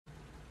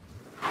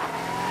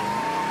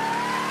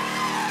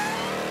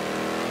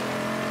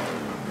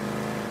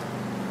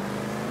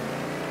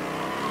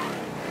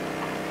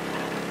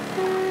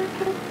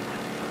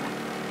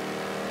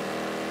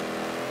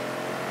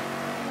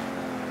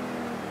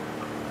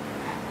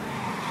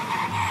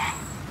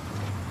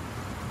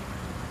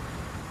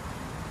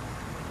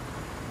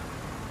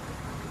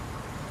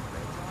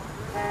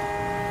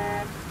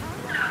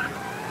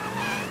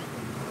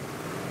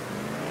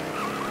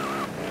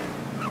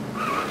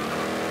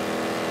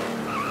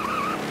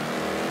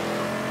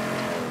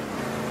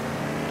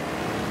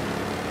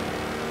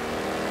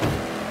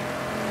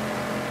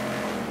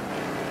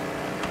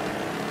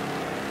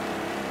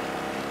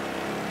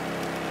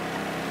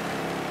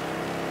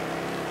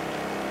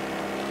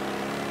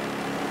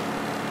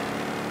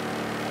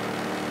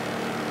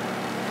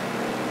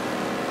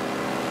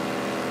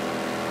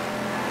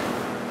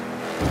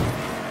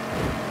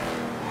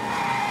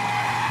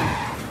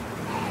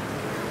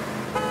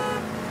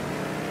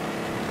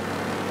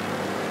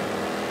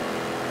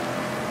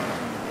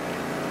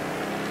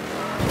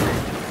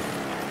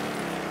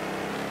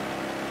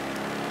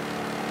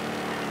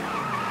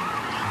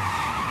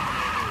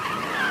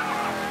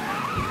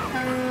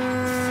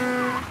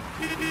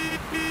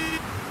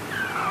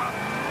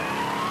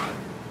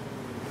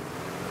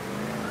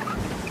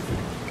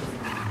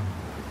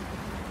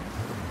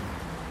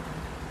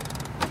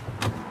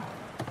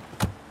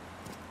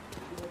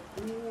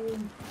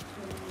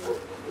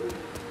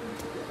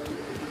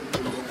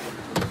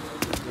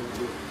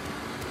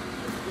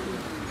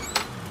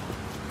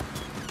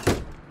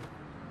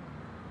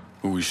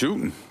Who we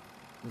shooting?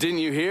 Didn't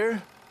you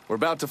hear? We're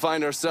about to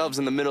find ourselves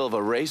in the middle of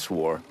a race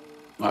war.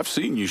 I've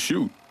seen you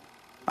shoot.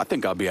 I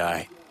think I'll be all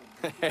right.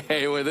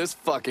 Hey, with this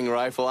fucking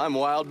rifle, I'm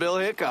Wild Bill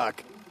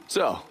Hickok.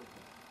 So,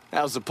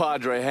 how's the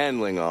Padre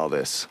handling all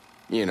this?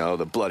 You know,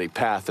 the bloody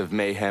path of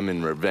mayhem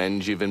and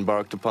revenge you've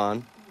embarked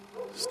upon?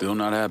 Still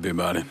not happy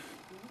about it.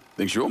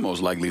 Thinks you're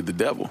most likely the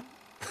devil.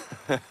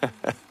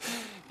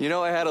 You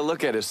know, I had a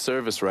look at his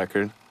service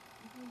record.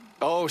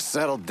 Oh,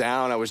 settle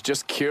down. I was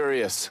just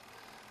curious.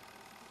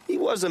 He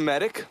was a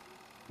medic,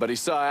 but he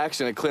saw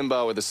action at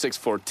Klimbaugh with the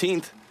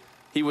 614th.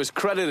 He was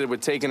credited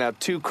with taking out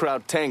 2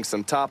 Kraut tanks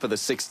on top of the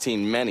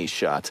 16 men he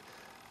shot.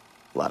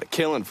 A lot of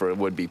killing for a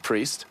would-be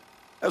priest.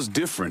 That was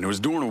different. It was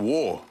during a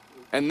war.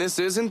 And this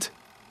isn't?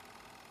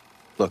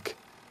 Look,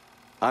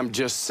 I'm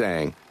just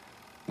saying,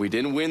 we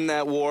didn't win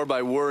that war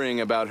by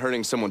worrying about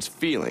hurting someone's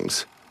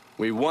feelings.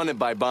 We won it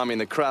by bombing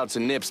the Krauts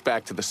and Nips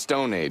back to the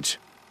Stone Age.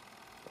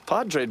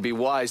 Padre'd be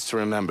wise to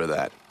remember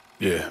that.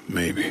 Yeah,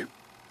 maybe.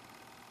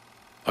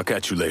 I'll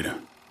catch you later.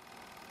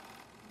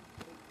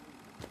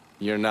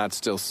 You're not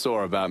still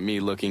sore about me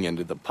looking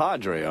into the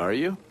Padre, are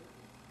you?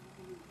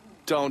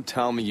 Don't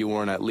tell me you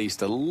weren't at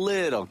least a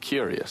little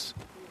curious.